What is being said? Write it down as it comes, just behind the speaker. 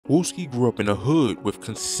Wooski grew up in a hood with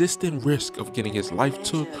consistent risk of getting his life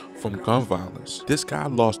took from gun violence. This guy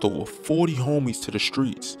lost over 40 homies to the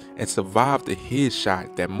streets and survived a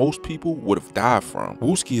headshot that most people would have died from.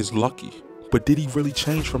 Wooski is lucky, but did he really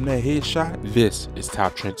change from that headshot? This is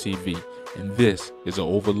Top Trend TV, and this is an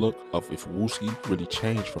overlook of if Wooski really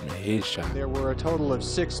changed from a headshot. There were a total of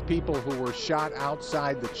 6 people who were shot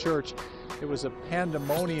outside the church. It was a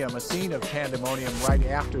pandemonium, a scene of pandemonium right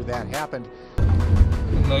after that happened.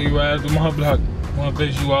 You know, you ride through my block, one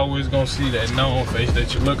face you always gonna see that known face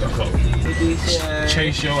that you're looking for.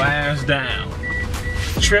 Chase your ass down.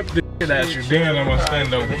 Trip the shit at you, then I'm gonna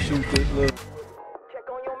stand over.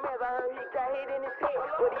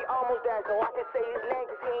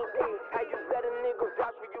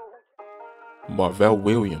 Marvell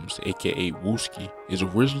Williams, aka Wooski, is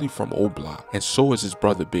originally from Oblock, and so is his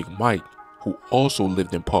brother Big Mike, who also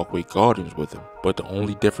lived in Parkway Gardens with him. But the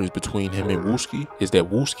only difference between him and Wooski is that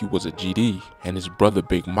Wooski was a GD and his brother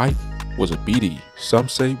Big Mike was a BD. Some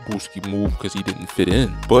say Wooski moved because he didn't fit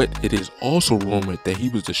in, but it is also rumored that he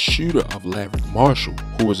was the shooter of Laverick Marshall,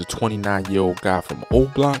 who was a 29-year-old guy from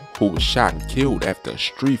Oblock who was shot and killed after a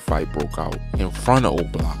street fight broke out in front of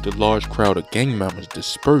Oblock. The large crowd of gang members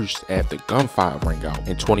dispersed after gunfire rang out,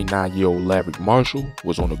 and 29-year-old Laverick Marshall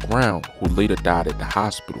was on the ground, who later died at the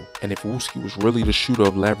hospital. And if Wooski was really the shooter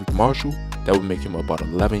of Laverick Marshall, that would make him about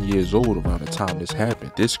 11 years old around the time this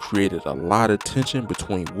happened. This created a lot of tension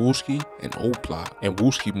between Wooski and Oblock, and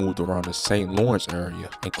Wooski moved around the St. Lawrence area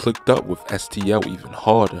and clicked up with STL even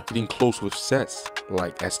harder, getting close with sets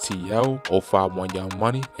like STL, 051 Young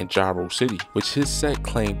Money, and Gyro City, which his set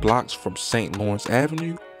claimed blocks from St. Lawrence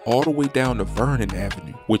Avenue all the way down to Vernon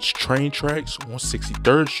Avenue, which train tracks on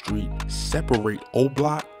 63rd Street separate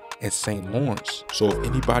Oblock and St. Lawrence. So if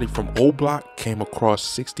anybody from Oblock came across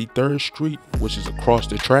 63rd Street, which is across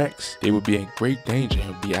the tracks, they would be in great danger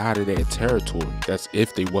and be out of their territory. That's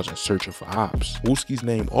if they wasn't searching for ops. Wooski's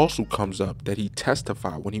name also comes up that he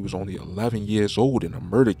testified when he was only 11 years old in a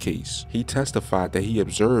murder case. He testified that he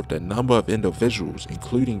observed a number of individuals,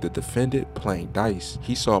 including the defendant, playing dice.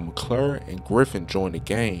 He saw McClure and Griffin join the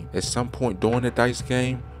game. At some point during the dice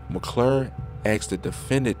game, McClure asked the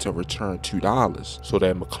defendant to return $2 so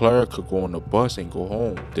that McClure could go on the bus and go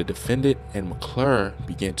home. The defendant and McClure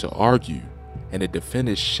began to argue, and the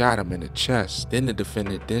defendant shot him in the chest. Then the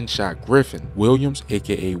defendant shot Griffin. Williams,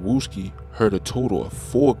 aka Wooski, heard a total of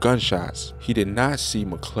 4 gunshots. He did not see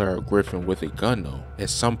McClure or Griffin with a gun though.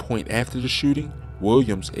 At some point after the shooting,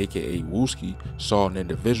 Williams, aka Wooski, saw an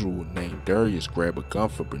individual named Darius grab a gun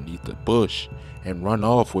from beneath the bush and run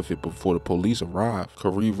off with it before the police arrived.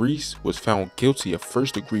 Corey Reese was found guilty of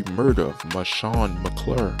first-degree murder of Marshawn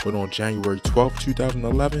McClure, but on January 12,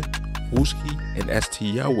 2011, Wooski and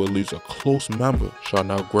STL will lose a close member,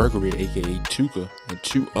 Charnel Gregory, aka Tuka, and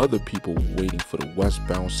 2 other people were waiting for the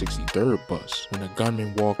westbound 63rd bus when a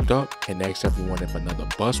gunman walked up and asked everyone if another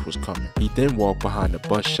bus was coming. He then walked behind the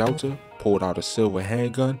bus shelter, pulled out a silver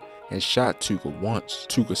handgun, and shot Tuka once.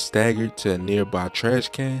 Tuka staggered to a nearby trash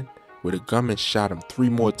can, where the gunman shot him 3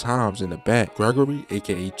 more times in the back. Gregory,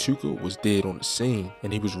 aka Tuka, was dead on the scene,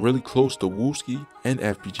 and he was really close to Wooski and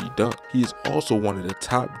FBG Durk. He is also one of the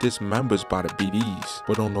top dismembers by the BDs.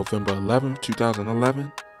 But on November 11,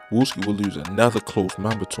 2011, Wooski will lose another close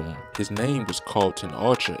member to him. His name was Carlton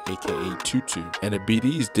Archer, aka Tutu, and the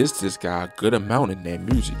BDs dissed this guy a good amount in their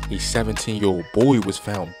music. A 17-year-old boy was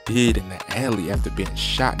found dead in the alley after being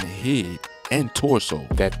shot in the head and torso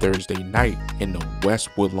that Thursday night in the West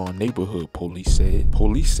Woodlawn neighborhood, police said.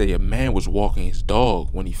 Police say a man was walking his dog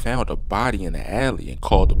when he found a body in the alley and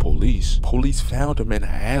called the police. Police found him in an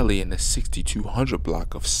alley in the 6200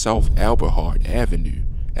 block of South Alberhart Avenue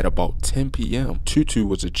at about 10 p.m. Tutu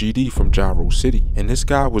was a GD from Gyro City, and this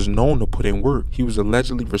guy was known to put in work. He was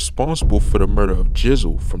allegedly responsible for the murder of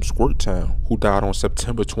Jizzle from Squirt Town, who died on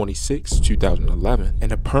September 26, 2011,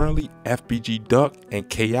 and apparently FBG Durk and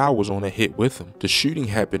KI was on a hit with him. The shooting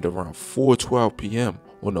happened around 4:12 p.m.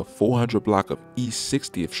 on the 400 block of East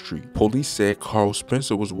 60th Street. Police said Carl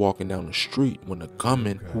Spencer was walking down the street when a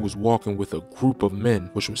gunman who was walking with a group of men,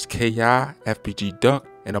 which was KI, FBG Durk,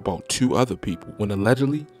 and about 2 other people, when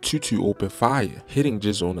allegedly Tutu opened fire, hitting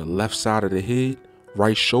Jizzle on the left side of the head,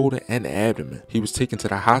 right shoulder, and abdomen. He was taken to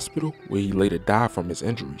the hospital where he later died from his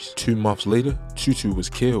injuries. 2 months later, Tutu was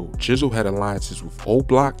killed. Jizzle had alliances with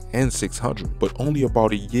Oblock and 600, but only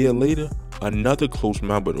about a year later, another close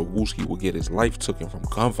member of Wooski would get his life taken from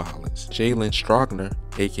gun violence. Jalen Stroger,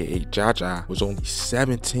 aka Jaja, was only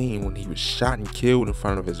 17 when he was shot and killed in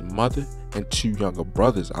front of his mother and 2 younger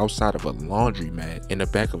brothers outside of a laundromat in the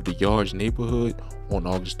back of the Yards neighborhood on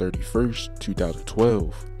August 31st,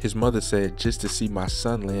 2012. His mother said, "Just to see my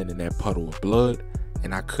son land in that puddle of blood,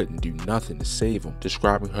 and I couldn't do nothing to save him,"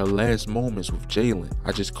 describing her last moments with Jalen.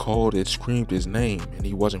 "I just called and screamed his name and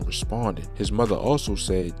he wasn't responding." His mother also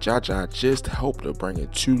said Jaja just helped her bring in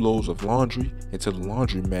 2 loads of laundry into the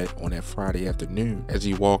laundromat on that Friday afternoon. As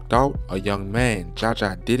he walked out, a young man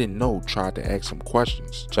Jaja didn't know tried to ask him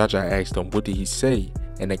questions. Jaja asked him what did he say,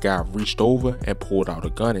 and the guy reached over and pulled out a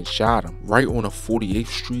gun and shot him right on the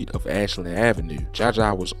 48th Street of Ashland Avenue.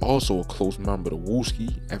 Jaja was also a close member of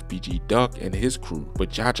Wooski, FBG Durk, and his crew,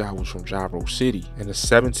 but Jaja was from Gyro City, and a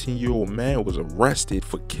 17-year-old man was arrested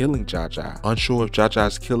for killing Jaja. Unsure if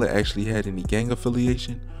Jaja's killer actually had any gang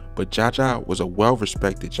affiliation, but Jaja was a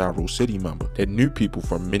well-respected Gyro City member that knew people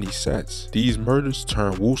from many sets. These murders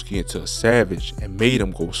turned Wooski into a savage and made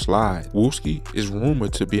him go slide. Wooski is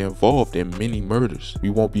rumored to be involved in many murders. We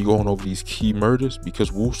won't be going over these key murders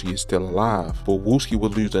because Wooski is still alive, but Wooski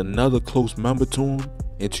would lose another close member to him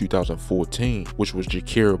in 2014, which was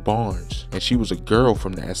Jakira Barnes, and she was a girl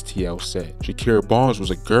from the STL set. Jakira Barnes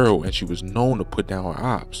was a girl and she was known to put down her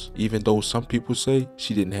ops, even though some people say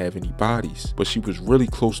she didn't have any bodies, but she was really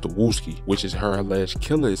close to Wooski, which is her alleged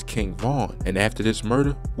killer is King Von. And after this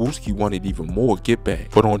murder, Wooski wanted even more get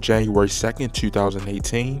back. But on January 2nd,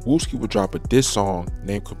 2018, Wooski would drop a diss song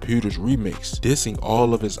named Computers Remix, dissing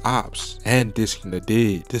all of his ops and dissing the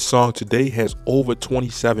dead. This song today has over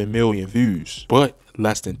 27 million views, but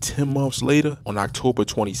less than 10 months later, on October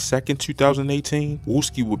 22nd, 2018,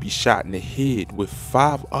 Wooski would be shot in the head with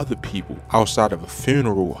 5 other people outside of a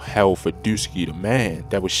funeral held for Dusky the man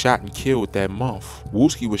that was shot and killed that month.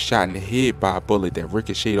 Wooski was shot in the head by a bullet that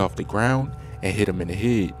ricocheted off the ground and hit him in the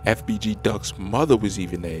head. FBG Durk's mother was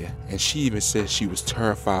even there, and she even said she was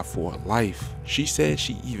terrified for her life. She said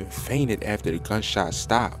she even fainted after the gunshot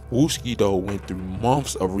stopped. Wooski though went through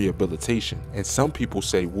months of rehabilitation, and some people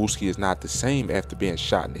say Wooski is not the same after being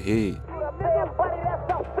shot in the head.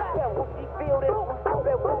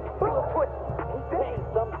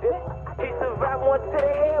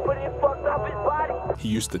 He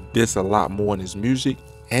used to diss a lot more in his music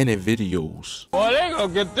and in videos. Boy, they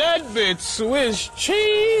gonna get that bitch Swiss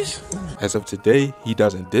cheese. As of today, he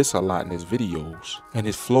doesn't diss a lot in his videos, and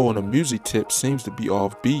his flow on the music tip seems to be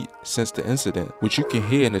offbeat since the incident, which you can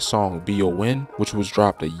hear in the song B.O.N., which was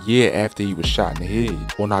dropped a year after he was shot in the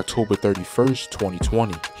head. On October 31st,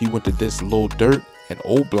 2020, he went to diss Lil Durk and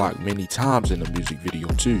oblock many times in the music video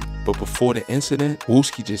too. But before the incident,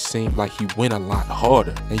 Wooski just seemed like he went a lot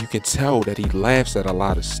harder, and you can tell that he laughs at a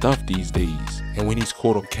lot of stuff these days. And when he's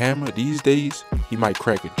caught on camera these days, he might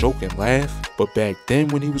crack a joke and laugh, but back then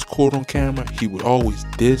when he was caught on camera, he would always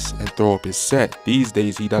diss and throw up his set. These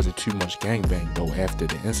days he doesn't too much gangbang though after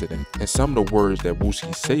the incident, and some of the words that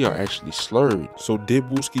Wooski say are actually slurred. So did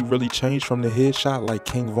Wooski really change from the headshot like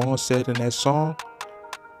King Von said in that song?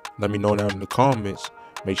 Let me know down in the comments.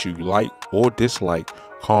 Make sure you like or dislike,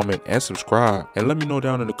 comment, and subscribe. And let me know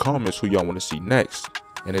down in the comments who y'all want to see next.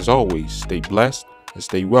 And as always, stay blessed and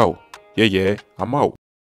stay well. Yeah, I'm out.